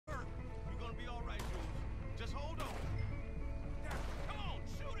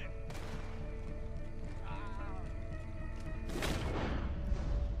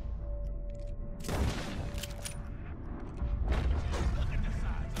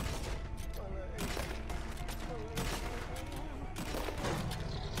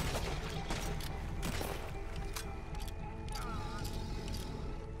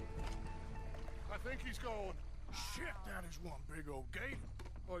There's one big old gate.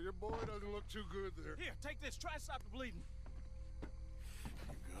 Oh, your boy doesn't look too good there. Here, take this. Try to stop the bleeding.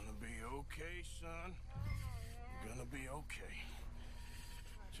 You're gonna be okay, son. You're gonna be okay.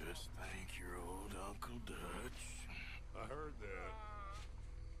 Just thank your old Uncle Dutch. I heard that.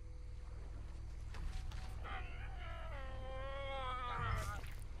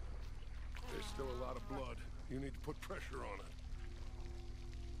 There's still a lot of blood. You need to put pressure on it.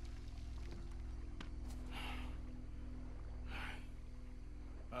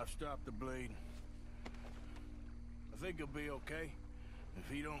 I've stopped the bleeding. I think he'll be okay if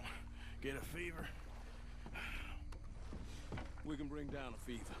he don't get a fever. We can bring down a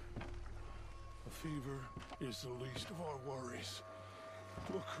fever. A fever is the least of our worries.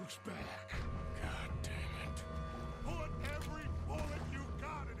 Look who's back. God damn it. Put every bullet you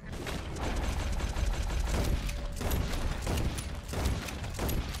got in him.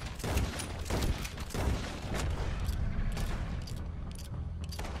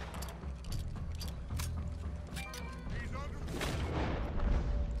 He's under...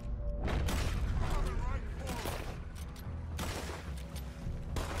 Coming right forward.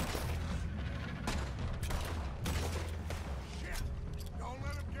 Shit! Don't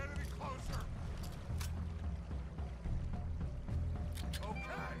let him get any closer.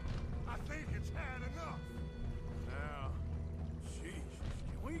 Okay, I think it's had enough. Now, Jesus,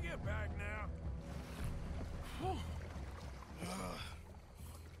 can we get back now?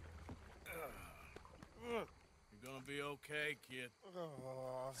 You're gonna be okay, kid.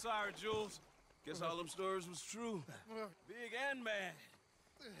 Sorry, Jules. Guess all them stories was true. Big and mad.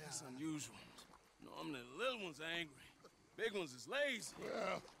 That's unusual. Normally the little ones are angry. Big ones is lazy.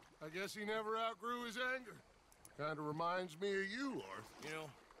 Well, I guess he never outgrew his anger. Kinda reminds me of you, Arthur. You know,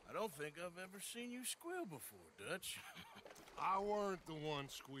 I don't think I've ever seen you squeal before, Dutch. I weren't the one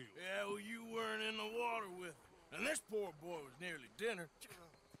squealing. Yeah, well, you weren't in the water with him. And this poor boy was nearly dinner.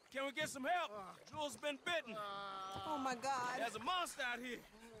 Can we get some help? Jules been bitten. Oh my God. There's a monster out here.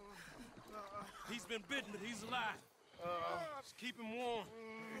 He's been bitten, but he's alive. Just keep him warm.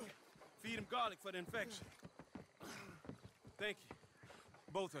 Feed him garlic for the infection. Thank you.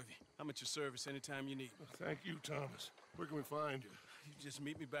 Both of you. I'm at your service anytime you need me. Thank you, Thomas. Where can we find you? You just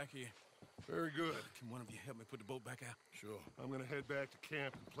meet me back here. Very good. Can one of you help me put the boat back out? Sure. I'm gonna head back to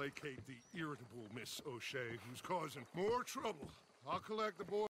camp and placate the irritable Miss O'Shea, who's causing more trouble. I'll collect the boy.